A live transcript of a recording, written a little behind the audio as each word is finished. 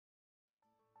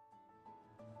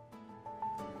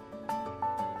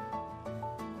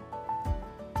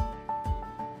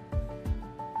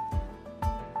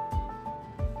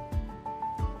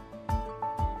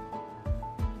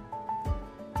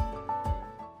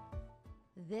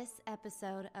This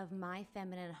episode of My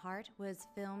Feminine Heart was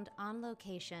filmed on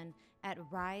location at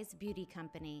Rise Beauty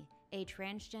Company, a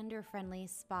transgender-friendly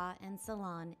spa and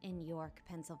salon in York,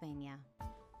 Pennsylvania.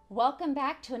 Welcome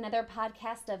back to another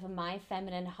podcast of My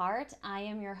Feminine Heart. I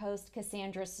am your host,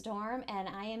 Cassandra Storm, and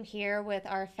I am here with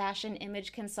our fashion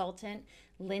image consultant,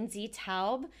 Lindsay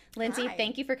Taub. Lindsay, Hi.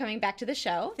 Thank you for coming back to the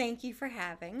show. Thank you for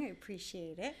having. I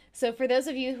appreciate it. So for those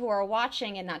of you who are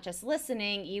watching and not just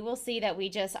listening, you will see that we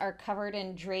just are covered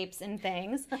in drapes and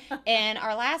things. In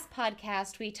our last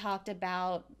podcast, we talked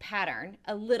about pattern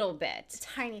a little bit.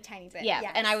 Tiny bit. Yeah,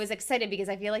 Yes. and I was excited because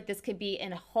I feel like this could be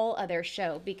in a whole other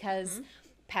show because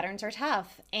patterns are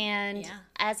tough. And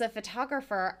as a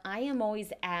photographer, I am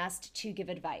always asked to give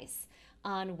advice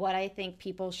on what I think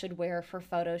people should wear for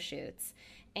photo shoots.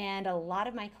 And a lot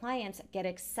of my clients get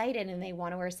excited and they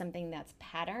want to wear something that's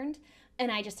patterned,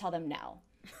 and I just tell them no.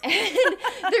 And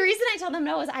the reason I tell them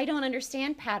no is I don't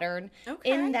understand pattern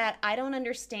in that I don't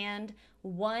understand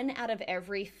 1 out of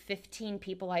every 15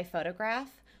 people I photograph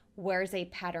wears a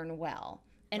pattern well.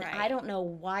 And I don't know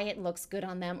why it looks good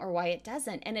on them or why it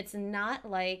doesn't. And it's not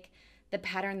like the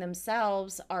pattern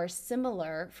themselves are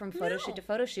similar from photo shoot to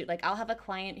photo shoot. Like I'll have a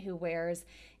client who wears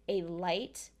a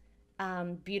light,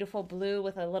 beautiful blue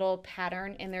with a little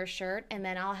pattern in their shirt. And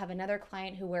then I'll have another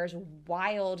client who wears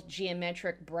wild,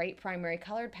 geometric, bright primary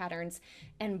colored patterns,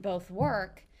 and both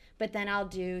work. But then I'll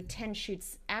do 10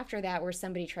 shoots after that where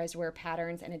somebody tries to wear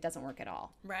patterns and it doesn't work at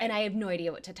all. Right. And I have no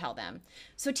idea what to tell them.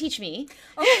 So teach me.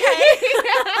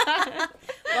 Okay.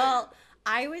 Well,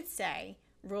 I would say,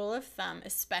 rule of thumb,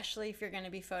 especially if you're going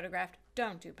to be photographed,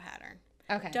 don't do pattern.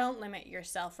 Okay. Don't limit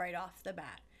yourself right off the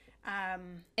bat.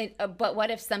 But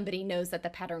what if somebody knows that the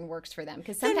pattern works for them?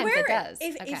 Because Then sometimes wear it does.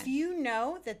 If you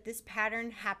know that this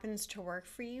pattern happens to work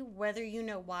for you, whether you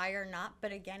know why or not,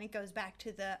 but again, it goes back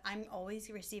to the I'm always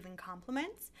receiving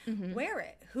compliments. Wear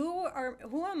it. Who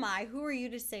am I? Who are you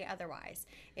to say otherwise?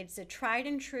 It's a tried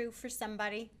and true for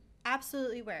somebody.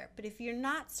 Absolutely wear it. But if you're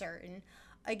not certain,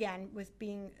 again,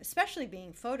 especially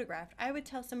being photographed, I would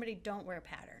tell somebody don't wear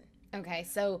pattern. Okay,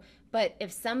 so, but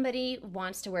if somebody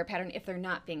wants to wear a pattern if they're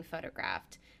not being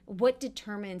photographed, what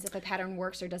determines if a pattern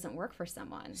works or doesn't work for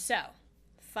someone? So,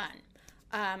 fun.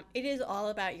 It is all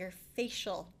about your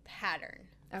facial pattern.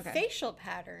 Okay. Facial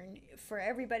pattern, for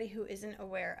everybody who isn't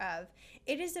aware of,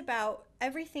 it is about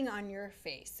everything on your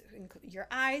face. Your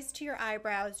eyes to your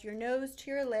eyebrows, your nose to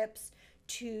your lips,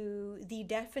 to the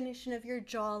definition of your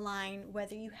jawline,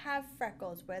 whether you have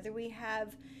freckles, whether we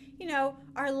have,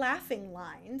 our laughing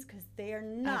lines, because they are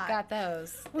not. I've got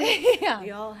those.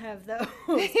 We all have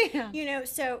those.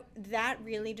 So that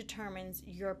really determines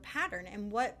your pattern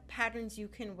and what patterns you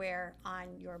can wear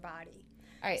on your body.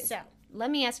 All right, So,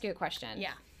 let me ask you a question.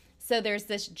 yeah. So there's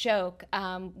this joke,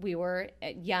 we were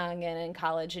young and in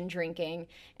college and drinking,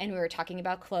 and we were talking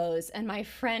about clothes, and my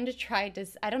friend tried to,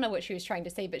 I don't know what she was trying to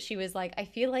say, but she was like, I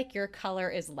feel like your color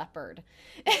is leopard.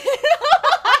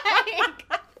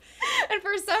 And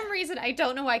for some reason, I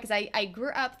don't know why, because I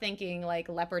grew up thinking like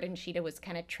leopard and cheetah was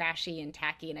kind of trashy and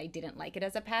tacky, and I didn't like it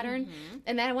as a pattern.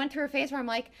 And then I went through a phase where I'm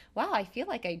like, wow, I feel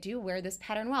like I do wear this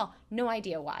pattern well. No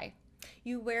idea why.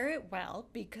 You wear it well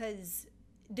because,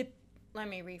 let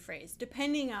me rephrase,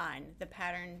 depending on the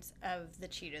patterns of the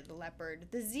cheetah, the leopard,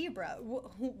 the zebra,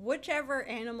 whichever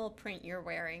animal print you're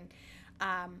wearing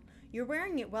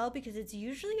it well because it's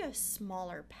usually a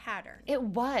smaller pattern. It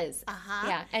was.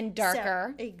 Yeah, and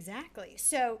darker. So, exactly.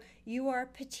 So you are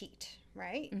petite,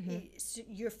 right? So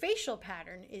your facial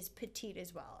pattern is petite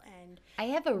as well. And I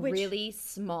have a really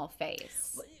small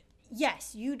face.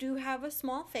 yes, you do have a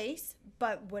small face,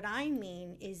 but what I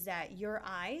mean is that your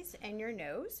eyes and your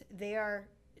nose, they are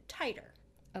tighter.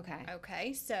 Okay.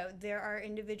 Okay, so there are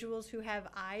individuals who have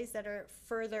eyes that are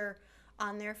further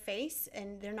on their face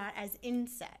and they're not as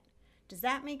inset. Does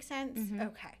that make sense?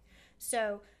 Okay,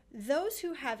 so those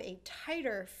who have a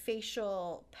tighter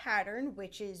facial pattern,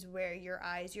 which is where your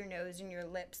eyes, your nose, and your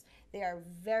lips, they are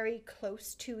very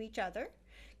close to each other,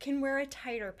 can wear a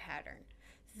tighter pattern.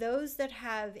 Those that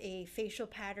have a facial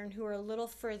pattern who are a little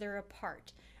further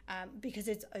apart, because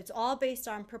it's all based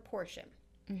on proportion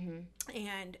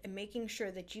and making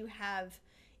sure that you have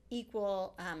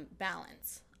equal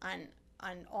balance on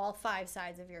all 5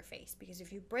 sides of your face. Because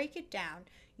if you break it down,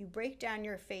 you break down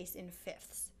your face in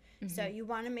fifths. So you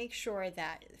want to make sure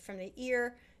that from the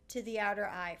ear to the outer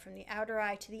eye, from the outer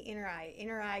eye to the inner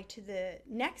eye to the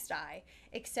next eye,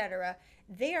 etc.,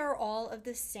 they are all of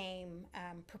the same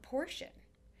proportion.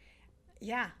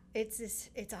 Yeah, it's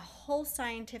a whole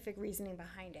scientific reasoning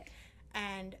behind it.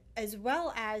 and as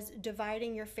well as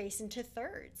dividing your face into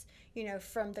thirds, you know,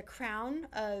 from the crown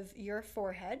of your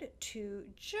forehead to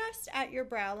just at your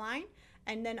brow line,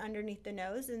 and then underneath the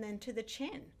nose, and then to the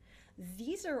chin.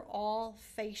 These are all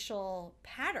facial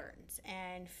patterns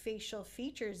and facial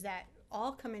features that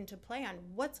all come into play on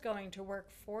what's going to work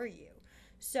for you.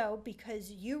 So because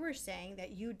you were saying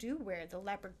that you do wear the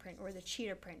leopard print or the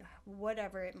cheetah print,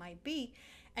 whatever it might be,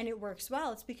 and it works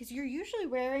well, it's because you're usually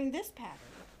wearing this pattern.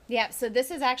 Yeah, so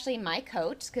this is actually my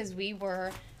coat, because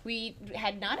we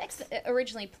had not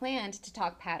originally planned to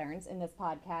talk patterns in this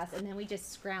podcast, and then we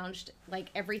just scrounged like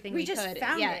everything we just could.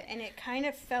 Found it, and it kind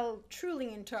of fell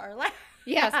truly into our lap.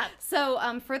 Yes. So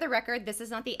for the record, this is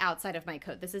not the outside of my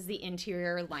coat. This is the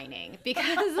interior lining,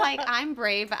 because like I'm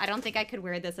brave, but I don't think I could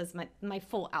wear this as my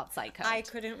full outside coat. I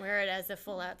couldn't wear it as a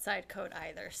full outside coat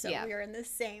either. So yeah. We are in the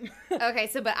same. Okay.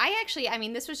 So, but I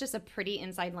mean, this was just a pretty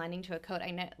inside lining to a coat. I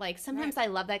know, like sometimes I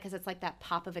love that because it's like that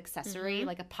pop of accessory,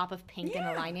 like a pop of pink in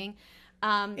a lining.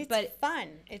 It's fun.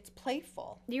 It's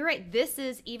playful. You're right. This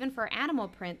is, even for animal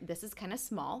print, this is kind of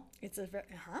small. It's a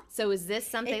So is this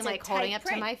something like holding up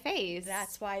to my face?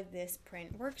 That's why this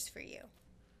print works for you.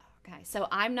 Okay. So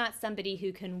I'm not somebody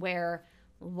who can wear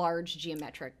large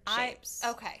geometric shapes.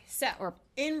 So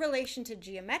in relation to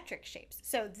geometric shapes,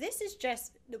 so this is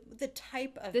just the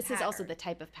type of This is also the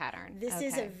type of pattern. This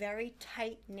is a very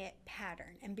tight-knit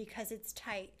pattern. And because it's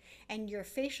tight and your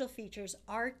facial features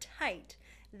are tight,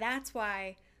 that's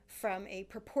why, from a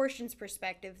proportions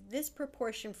perspective, this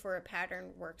proportion for a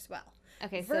pattern works well.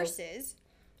 Okay. Versus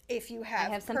if you have,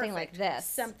 I have something like this.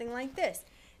 Something like this.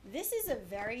 This is a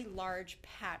very large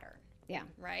pattern. Yeah.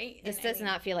 Right? This does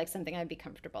not feel like something I'd be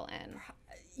comfortable in.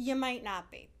 You might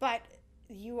not be. But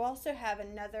you also have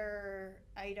another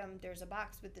item. There's a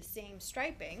box with the same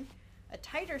striping, a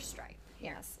tighter stripe.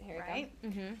 Yes. Here we go.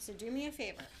 Mm-hmm. So do me a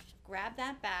favor. Grab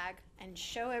that bag and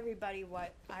show everybody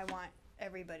what I want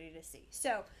everybody to see.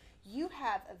 So you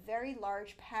have a very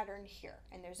large pattern here,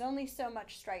 and there's only so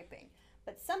much striping.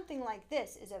 But something like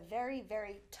this is a very,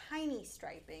 very tiny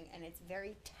striping, and it's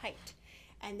very tight.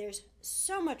 And there's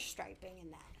so much striping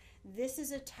in that. This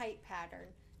is a tight pattern.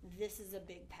 This is a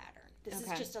big pattern. This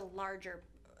is just a larger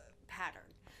pattern.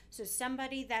 So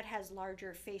somebody that has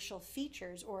larger facial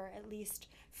features, or at least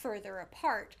further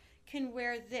apart, can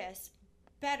wear this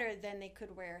better than they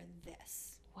could wear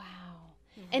this. Wow.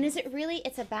 Mm-hmm. And is it really,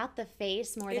 it's about the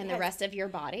face more than the rest of your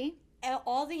body?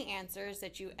 All the answers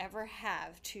that you ever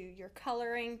have to your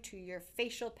coloring, to your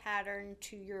facial pattern,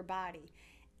 to your body,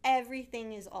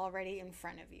 everything is already in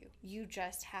front of you. You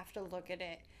just have to look at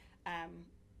it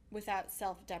without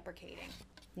self-deprecating.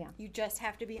 Yeah. You just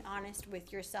have to be honest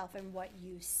with yourself and what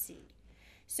you see.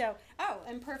 So,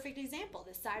 and perfect example,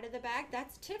 the side of the bag,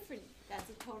 that's different. That's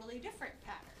a totally different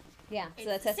pattern. Yeah,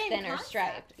 so it's a thinner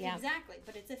stripe. Yeah. Exactly,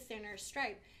 but it's a thinner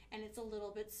stripe, and it's a little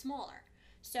bit smaller.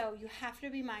 So you have to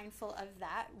be mindful of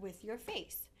that with your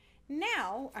face.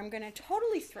 Now, I'm going to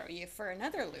totally throw you for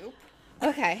another loop.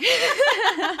 Okay.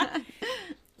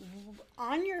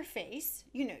 On your face,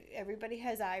 you know, everybody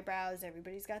has eyebrows,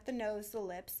 everybody's got the nose, the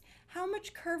lips. How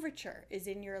much curvature is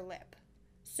in your lip?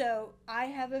 So I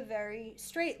have a very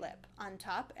straight lip on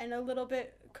top and a little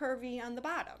bit curvy on the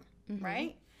bottom,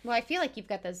 right? Well, I feel like you've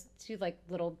got those two like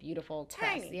little beautiful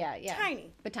crests. Tiny. Yeah.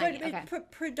 Tiny. But tiny,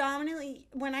 But predominantly,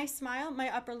 when I smile,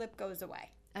 my upper lip goes away.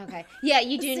 Okay. Yeah,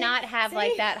 you do not have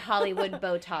like that Hollywood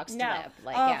Botox lip.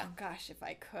 Like, gosh, if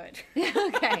I could.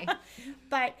 Okay.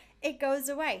 But it goes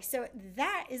away. So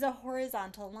that is a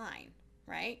horizontal line,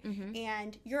 right? Mm-hmm.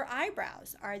 And your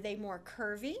eyebrows, are they more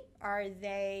curvy? Are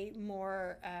they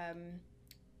more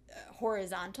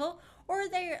horizontal? Or are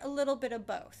they a little bit of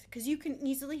both? Because you can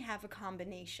easily have a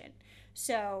combination.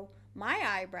 So my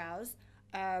eyebrows,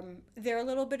 they're a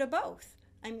little bit of both.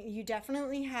 I mean, you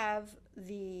definitely have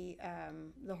the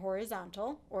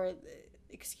horizontal, or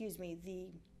excuse me,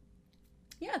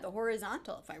 the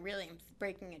horizontal, if I really am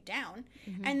breaking it down.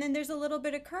 Mm-hmm. And then there's a little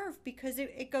bit of curve because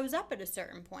it goes up at a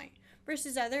certain point,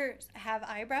 versus others have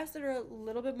eyebrows that are a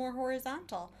little bit more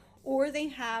horizontal, or they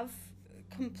have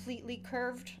completely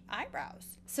curved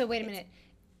eyebrows. So wait a minute.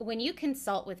 When you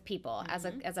consult with people as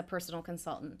a personal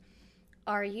consultant,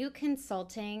 are you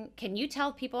consulting, can you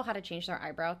tell people how to change their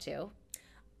eyebrow too?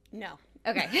 No.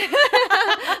 Okay.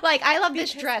 Like, I love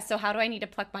this dress, so how do I need to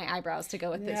pluck my eyebrows to go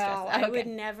with this dress? No, I would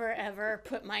never, ever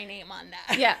put my name on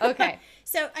that. Yeah, okay.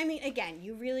 So, I mean, again,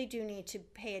 you really do need to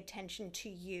pay attention to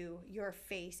your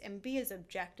face, and be as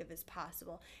objective as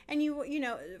possible. And you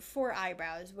know, for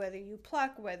eyebrows, whether you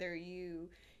pluck, whether you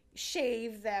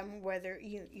shave them, whether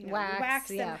you wax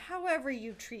them, however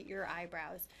you treat your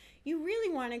eyebrows, you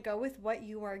really want to go with what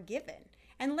you are given.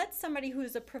 and let somebody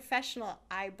who's a professional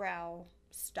eyebrow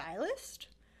stylist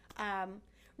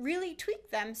really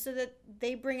tweak them so that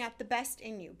they bring out the best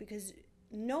in you, because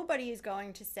nobody is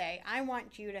going to say, I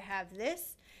want you to have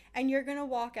this, and you're going to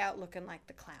walk out looking like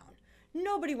the clown.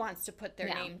 Nobody wants to put their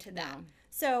name to that. No.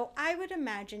 So I would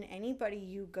imagine anybody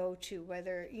you go to,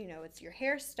 whether, you know, it's your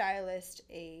hairstylist,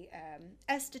 a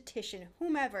esthetician,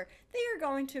 whomever, they are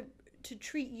going to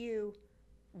treat you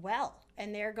well,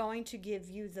 and they're going to give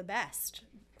you the best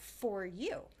for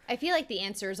you. I feel like the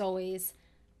answer is always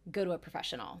go to a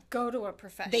professional. Go to a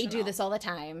professional. They do this all the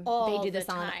time. They do this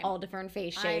on all different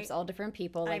face shapes, all different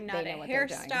people. Like, I'm not a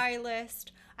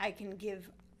hairstylist. I can give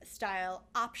style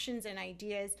options and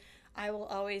ideas. I will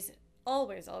always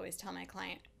tell my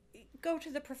client, go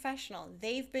to the professional.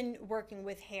 They've been working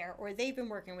with hair, or they've been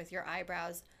working with your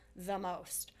eyebrows the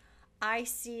most. I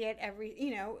see it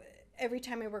every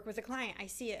time I work with a client. I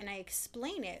see it and I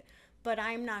explain it, but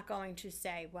I'm not going to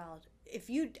say, well, if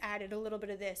you added a little bit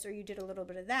of this or you did a little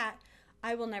bit of that,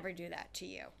 I will never do that to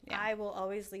you. Yeah. I will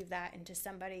always leave that into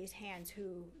somebody's hands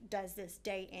who does this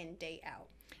day in, day out.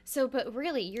 So, but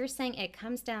really, you're saying it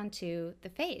comes down to the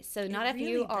face. So not if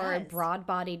you are a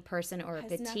broad-bodied person or a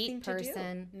petite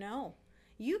person. No.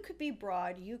 You could be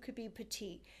broad, you could be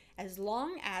petite. As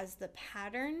long as the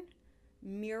pattern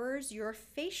mirrors your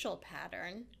facial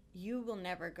pattern, you will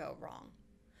never go wrong.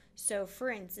 So, for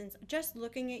instance, just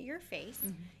looking at your face,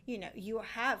 you know, you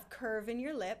have curve in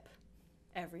your lip.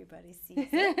 Everybody sees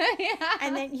it. Yeah.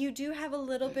 And then you do have a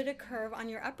little bit of curve on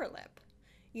your upper lip.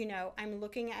 You know, I'm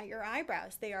looking at your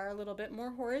eyebrows. They are a little bit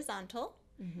more horizontal.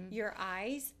 Your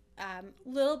eyes, a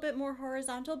little bit more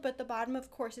horizontal, but the bottom, of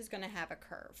course, is going to have a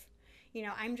curve. You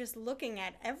know, I'm just looking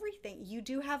at everything. You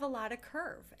do have a lot of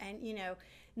curve. And, you know,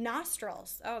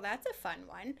 nostrils. Oh, that's a fun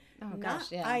one. Oh,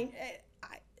 gosh, yeah.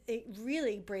 It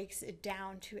really breaks it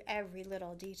down to every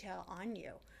little detail on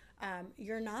you.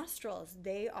 Your nostrils,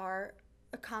 they are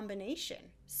a combination.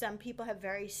 Some people have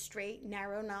very straight,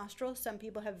 narrow nostrils. Some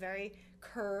people have very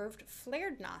curved,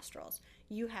 flared nostrils.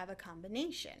 You have a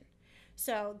combination.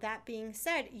 So that being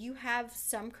said, you have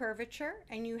some curvature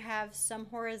and you have some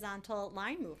horizontal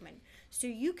line movement. So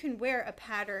you can wear a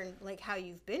pattern like how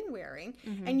you've been wearing,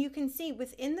 and you can see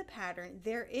within the pattern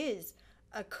there is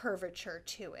a curvature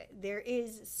to it. There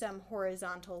is some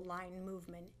horizontal line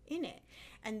movement in it.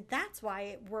 And that's why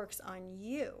it works on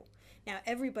you. Now,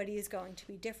 everybody is going to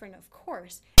be different, of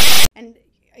course. And,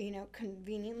 you know,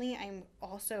 conveniently, I'm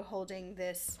also holding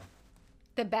this.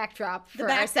 The backdrop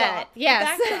for our set.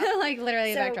 Yes. Like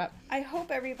literally the backdrop. I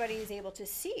hope everybody is able to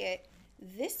see it.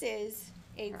 This is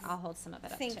a. I'll hold some of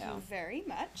it up too. Thank you very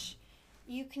much.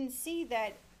 You can see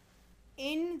that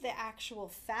in the actual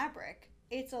fabric,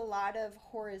 it's a lot of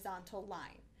horizontal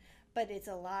line, but it's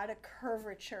a lot of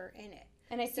curvature in it.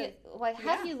 And I feel like,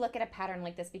 how do you look at a pattern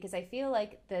like this? Because I feel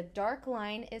like the dark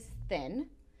line is thin,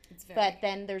 but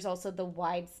then there's also the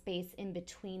wide space in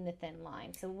between the thin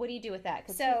line. So what do you do with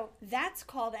that? So that's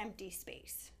called empty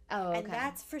space. Oh, okay. And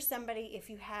that's for somebody if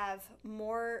you have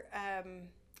more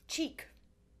cheeks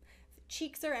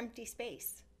are empty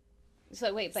space.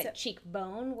 So wait, but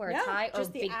cheekbone where it's high, or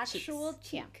just the big actual cheeks?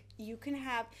 cheek. Yeah. You can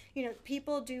have, you know,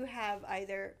 people do have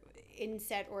either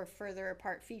inset or further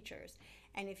apart features.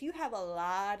 And if you have a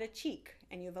lot of cheek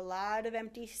and you have a lot of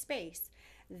empty space,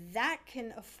 that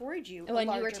can afford you a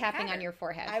larger you were tapping pattern. On your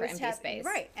forehead for empty space.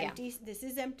 Right. Yeah. Empty. This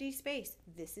is empty space.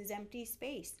 This is empty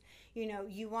space. You know,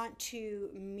 you want to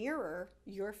mirror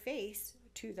your face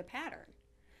to the pattern.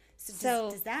 So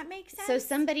does that make sense? So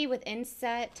somebody with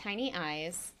inset tiny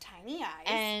eyes,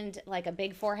 and like a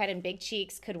big forehead and big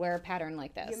cheeks could wear a pattern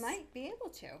like this. You might be able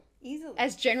to easily.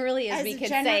 As generally as we could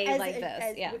say like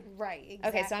this. Yeah. Right.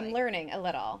 Exactly. Okay, so I'm learning a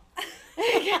little.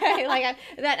 Okay, like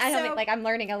I don't think like I'm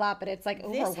learning a lot, but it's like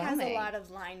overwhelming. This has a lot of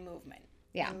line movement.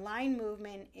 Yeah. And line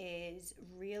movement is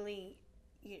really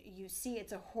you see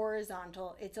it's a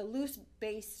horizontal. It's a loose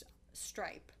base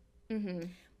stripe.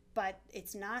 But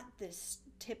it's not this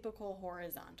typical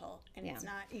horizontal, and it's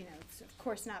not, you know, it's of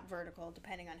course not vertical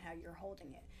depending on how you're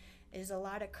holding it. There's a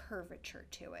lot of curvature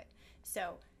to it.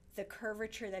 So the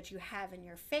curvature that you have in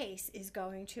your face is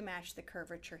going to match the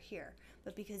curvature here.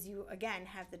 But because you, again,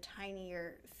 have the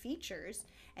tinier features,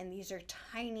 and these are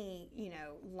tiny, you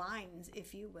know, lines,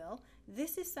 if you will,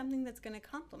 this is something that's going to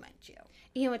complement you.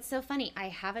 You know, it's so funny. I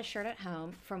have a shirt at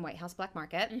home from White House Black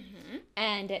Market,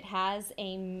 and it has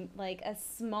a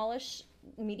smallish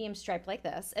medium stripe like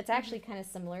this. It's actually kind of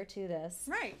similar to this.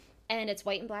 Right. and it's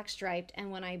white and black striped.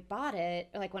 And when I bought it,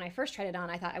 like when I first tried it on,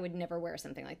 I thought I would never wear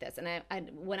something like this. And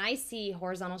when I see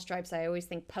horizontal stripes, I always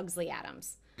think Pugsley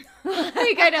Adams.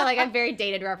 Like, I know, like, I have very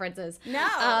dated references.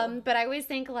 No. But I always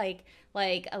think like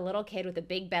a little kid with a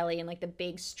big belly and like the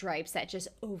big stripes that just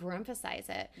overemphasize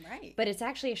it. Right. But it's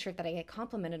actually a shirt that I get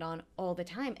complimented on all the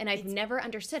time. And I've never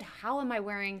understood, how am I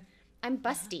wearing, I'm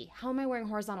busty. How am I wearing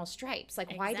horizontal stripes?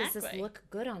 Like, why does this look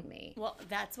good on me? Well,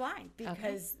 that's why.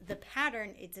 Because the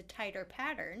pattern, it's a tighter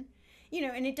pattern, you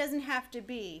know, and it doesn't have to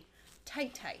be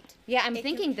tight. Yeah, I'm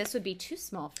thinking this would be too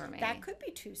small for me. That could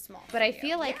be too small But I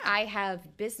feel like I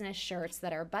have business shirts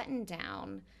that are buttoned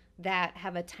down that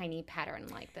have a tiny pattern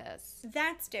like this.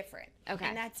 That's different. Okay.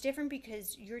 And that's different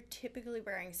because you're typically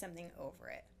wearing something over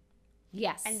it.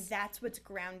 Yes. And that's what's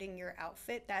grounding your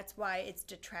outfit. That's why it's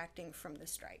detracting from the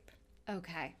stripe.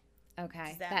 Okay.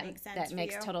 Does that make sense? That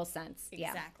makes total sense.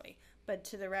 Exactly. Yeah. But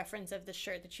to the reference of the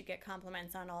shirt that you get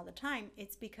compliments on all the time,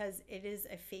 it's because it is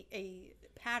a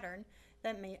pattern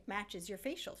that matches your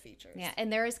facial features. Yeah,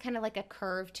 and there is kind of like a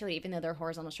curve to it, even though they're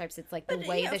horizontal stripes. It's like the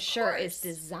way the shirt is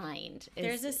designed.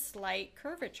 There's a slight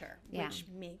curvature, which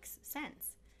makes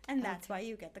sense. And that's why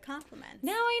you get the compliments.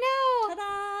 Now I know.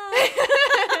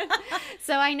 Ta-da!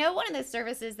 So I know one of the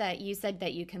services that you said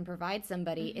that you can provide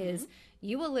somebody is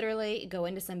you will literally go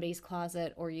into somebody's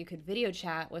closet, or you could video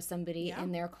chat with somebody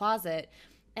in their closet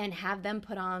and have them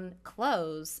put on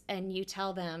clothes, and you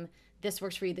tell them, this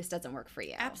works for you, this doesn't work for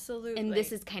you. Absolutely. And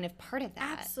this is kind of part of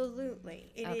that.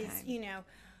 Absolutely. It is, you know,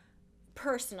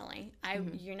 personally,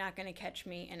 you're not going to catch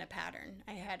me in a pattern.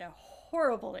 I had a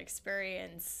horrible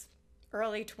experience.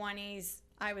 Early 20s,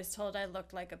 I was told I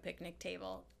looked like a picnic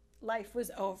table. Life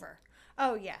was over.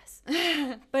 Oh, yes.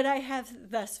 But I have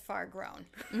thus far grown.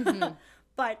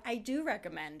 But I do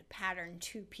recommend pattern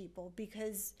to people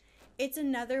because it's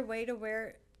another way to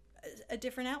wear a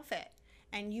different outfit.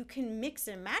 And you can mix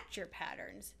and match your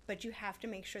patterns, but you have to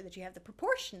make sure that you have the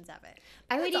proportions of it.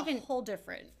 That's a whole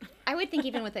different. I would think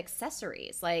even with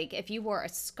accessories, like if you wore a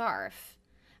scarf,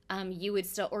 you would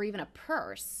still, or even a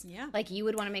purse. Yeah. Like you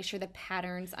would want to make sure the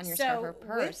patterers on your scarf or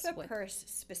purse. With a purse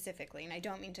specifically, and I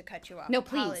don't mean to cut you off. No,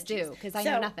 please do, because I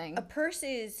know nothing. A purse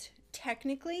is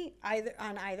technically either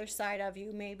on either side of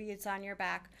you. Maybe it's on your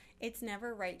back. It's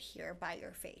never right here by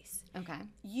your face. Okay.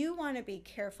 You want to be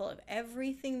careful of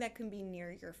everything that can be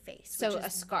near your face. So a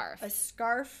scarf. A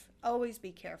scarf, always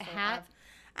be careful of.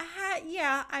 A hat,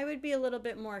 yeah, I would be a little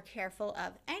bit more careful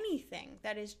of anything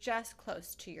that is just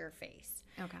close to your face.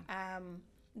 Okay.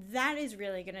 That is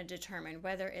really going to determine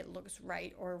whether it looks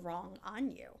right or wrong on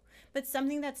you. But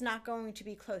something that's not going to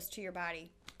be close to your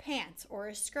body, pants or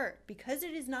a skirt, because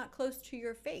it is not close to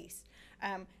your face,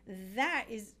 that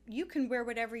is, you can wear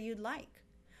whatever you'd like.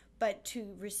 But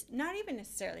to not even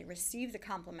necessarily receive the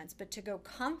compliments, but to go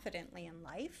confidently in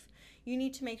life, you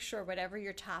need to make sure whatever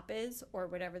your top is, or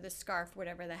whatever the scarf,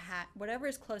 whatever the hat, whatever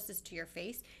is closest to your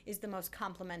face is the most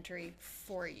complimentary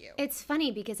for you. It's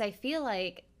funny because I feel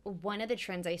like one of the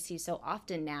trends I see so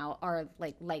often now are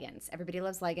like leggings. Everybody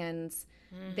loves leggings.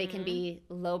 They can be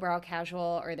lowbrow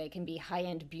casual, or they can be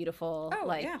high-end beautiful.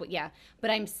 But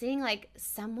I'm seeing like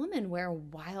some women wear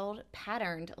wild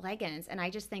patterned leggings, and I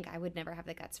just think I would never have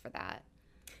the guts for that.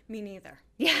 Me neither.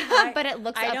 Yeah, but it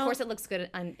looks. Of course, it looks good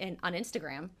on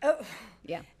Instagram. Oh,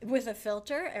 yeah. With a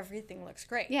filter, everything looks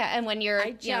great. Yeah, and when you're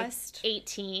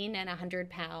 18 and 100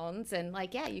 pounds, and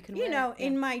like, you can.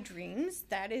 In my dreams,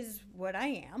 that is what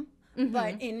I am. Mm-hmm.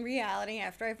 But in reality,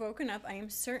 after I've woken up, I am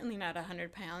certainly not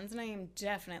 100 pounds, and I am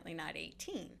definitely not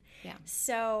 18. Yeah.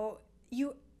 So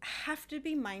you have to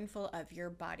be mindful of your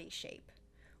body shape.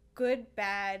 Good,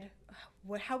 bad,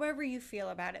 however you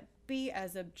feel about it, be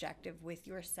as objective with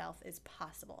yourself as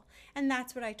possible. And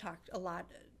that's what I talked a lot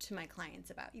to my clients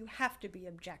about. You have to be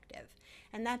objective.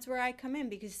 And that's where I come in,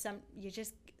 because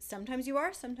sometimes you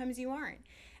are, sometimes you aren't.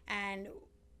 And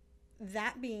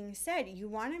that being said, you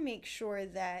want to make sure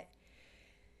that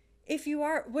if you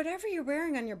are, whatever you're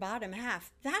wearing on your bottom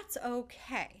half, that's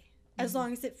okay, as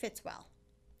long as it fits well.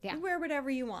 Yeah. You wear whatever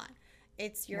you want.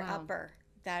 It's your upper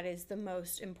that is the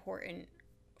most important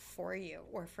for you,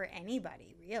 or for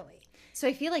anybody, really. So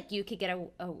I feel like you could get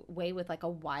away with like a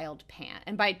wild pant,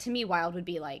 and to me wild would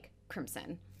be like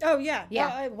crimson. Oh yeah,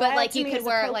 but like you could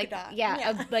wear like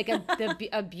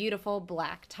a beautiful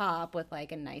black top with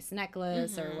like a nice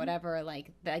necklace or whatever,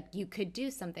 like that. You could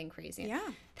do something crazy. Yeah,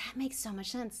 that makes so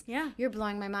much sense. Yeah, you're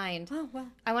blowing my mind. Oh well,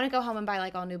 I want to go home and buy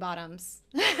like all new bottoms.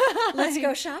 Let's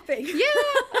go shopping.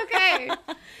 Yeah, okay.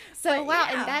 So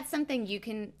and that's something you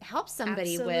can help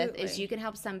somebody with, is you can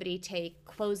help somebody take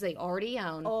clothes they already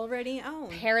own,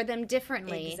 pair them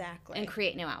differently, exactly, and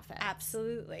create new outfits.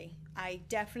 Absolutely. I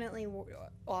definitely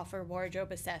offer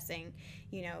wardrobe assessing.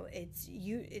 You know, it's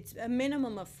a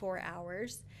minimum of 4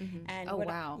 hours. And Oh,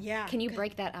 wow. Yeah. Can you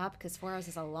break that up? Because 4 hours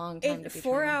is a long time to be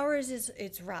 4 training. hours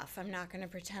it's rough. I'm not going to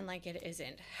pretend like it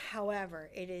isn't. However,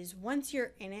 it is, once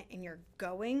you're in it and you're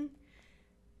going,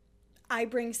 I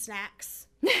bring snacks.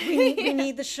 We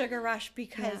need the sugar rush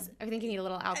because I think you need a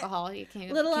little alcohol. You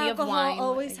can little can you have alcohol wine?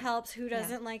 always helps. Who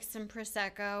doesn't like some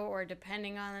Prosecco, or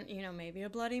depending on, you know, maybe a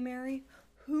Bloody Mary?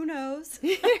 Who knows?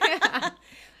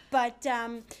 But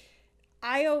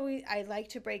I like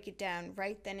to break it down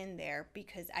right then and there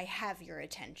because I have your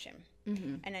attention.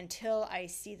 And until I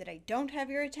see that I don't have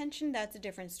your attention, that's a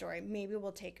different story. Maybe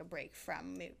we'll take a break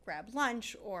from, maybe grab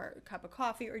lunch or a cup of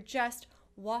coffee, or just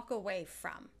walk away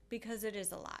from, because it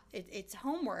is a lot. It's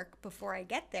homework before I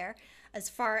get there, as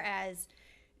far as,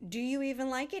 do you even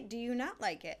like it? Do you not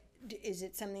like it? Is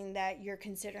it something that you're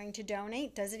considering to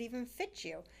donate? Does it even fit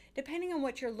you? Depending on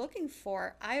what you're looking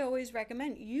for, I always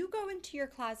recommend you go into your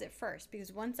closet first,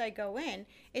 because once I go in,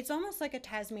 it's almost like a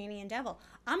Tasmanian devil.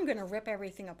 I'm going to rip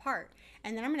everything apart,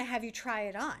 and then I'm going to have you try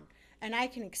it on. And I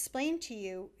can explain to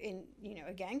you in, you know,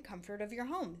 again, comfort of your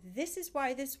home. This is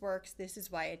why this works. This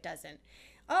is why it doesn't.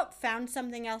 Oh, found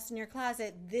something else in your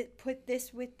closet. Put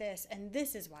this with this, and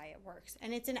this is why it works.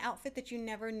 And it's an outfit that you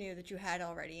never knew that you had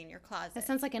already in your closet. That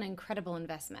sounds like an incredible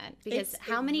investment, because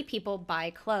how many people buy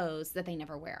clothes that they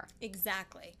never wear?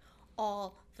 Exactly.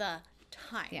 All the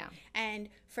time. Yeah. And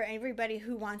for everybody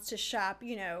who wants to shop,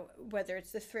 you know, whether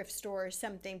it's the thrift store or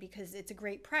something, because it's a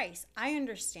great price, I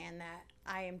understand that.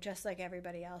 I am just like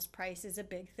everybody else. Price is a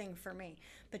big thing for me.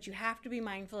 But you have to be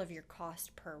mindful of your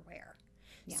cost per wear.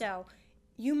 Yeah. So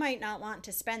you might not want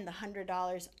to spend the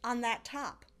 $100 on that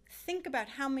top. Think about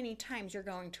how many times you're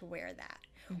going to wear that.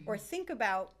 Or think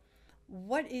about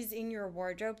what is in your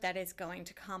wardrobe that is going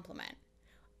to complement.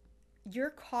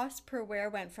 Your cost per wear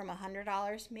went from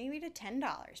 $100 maybe to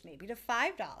 $10, maybe to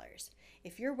 $5.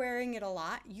 If you're wearing it a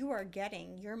lot, you are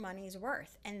getting your money's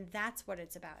worth. And that's what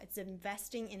it's about. It's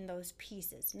investing in those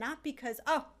pieces. Not because,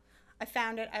 oh, I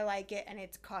found it, I like it, and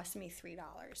it's cost me $3.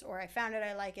 Or I found it,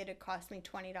 I like it, it cost me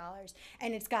 $20,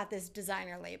 and it's got this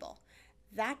designer label.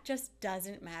 That just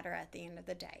doesn't matter at the end of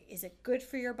the day. Is it good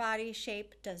for your body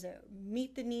shape? Does it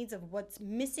meet the needs of what's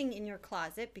missing in your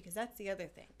closet? Because that's the other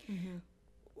thing.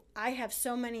 I have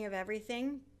so many of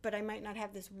everything, but I might not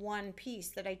have this one piece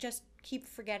that I just keep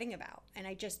forgetting about, and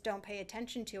I just don't pay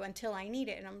attention to until I need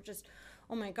it. And I'm just,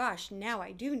 oh my gosh, now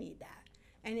I do need that.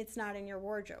 And it's not in your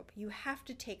wardrobe. You have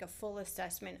to take a full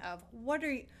assessment of what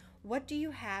do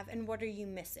you have and what are you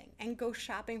missing, and go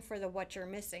shopping for what you're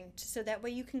missing, so that way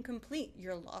you can complete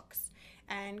your looks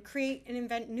and create and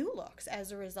invent new looks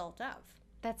as a result of.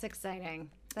 That's exciting.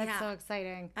 That's so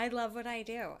exciting. I love what I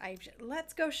do.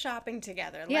 Let's go shopping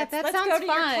together. Yeah, let's sounds go to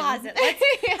fun. your closet.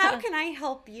 How can I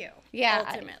help you? Yeah.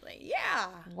 Ultimately. Yeah.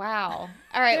 Wow.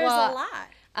 All right. There's well, a lot.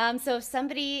 So if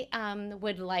somebody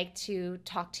would like to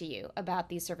talk to you about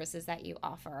these services that you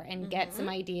offer and get some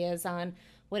ideas on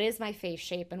what is my face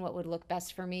shape and what would look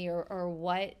best for me, or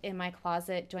what in my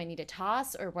closet do I need to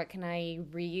toss, or what can I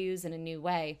reuse in a new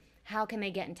way, how can they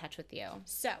get in touch with you?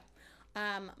 So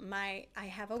I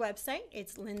have a website.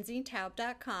 It's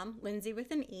lindsaytaub.com, Lindsay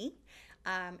with an E.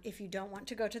 If you don't want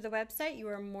to go to the website, you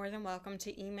are more than welcome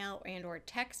to email and or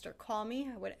text or call me,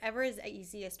 whatever is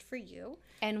easiest for you.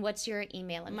 And what's your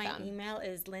email and My phone? email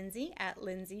is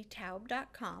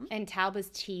lindsay@lindsaytaub.com. And Taub is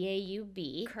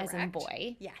Taub, as in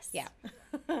boy. Yes. Yeah.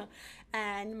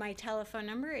 And my telephone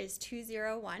number is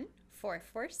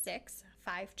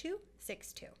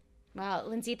 201-446-5262. Wow,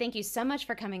 Lindsay, thank you so much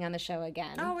for coming on the show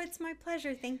again. Oh, it's my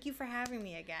pleasure. Thank you for having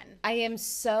me again. I am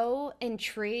so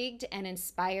intrigued and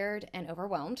inspired and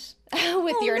overwhelmed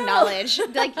with your knowledge,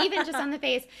 like even just on the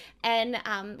face. And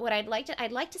what I'd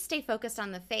like to stay focused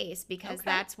on the face, because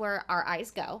that's where our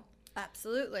eyes go.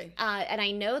 Absolutely. And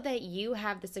I know that you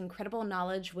have this incredible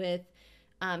knowledge with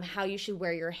how you should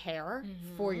wear your hair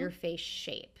for your face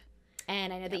shape.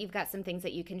 And I know that you've got some things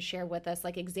that you can share with us,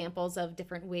 like examples of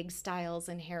different wig styles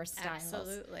and hairstyles.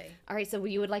 Absolutely. All right, so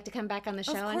you would like to come back on the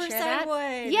show and share that? that? Of course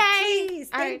I would. Yay! Please,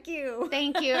 thank you.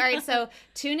 Thank you. All right, so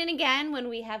tune in again when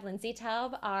we have Lindsay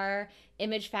Taub, our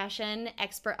image fashion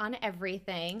expert on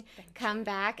everything. Come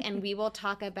back and we will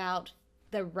talk about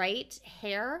the right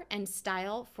hair and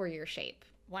style for your shape.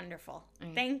 Wonderful.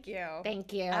 Thank you.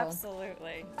 Thank you.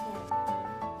 Absolutely.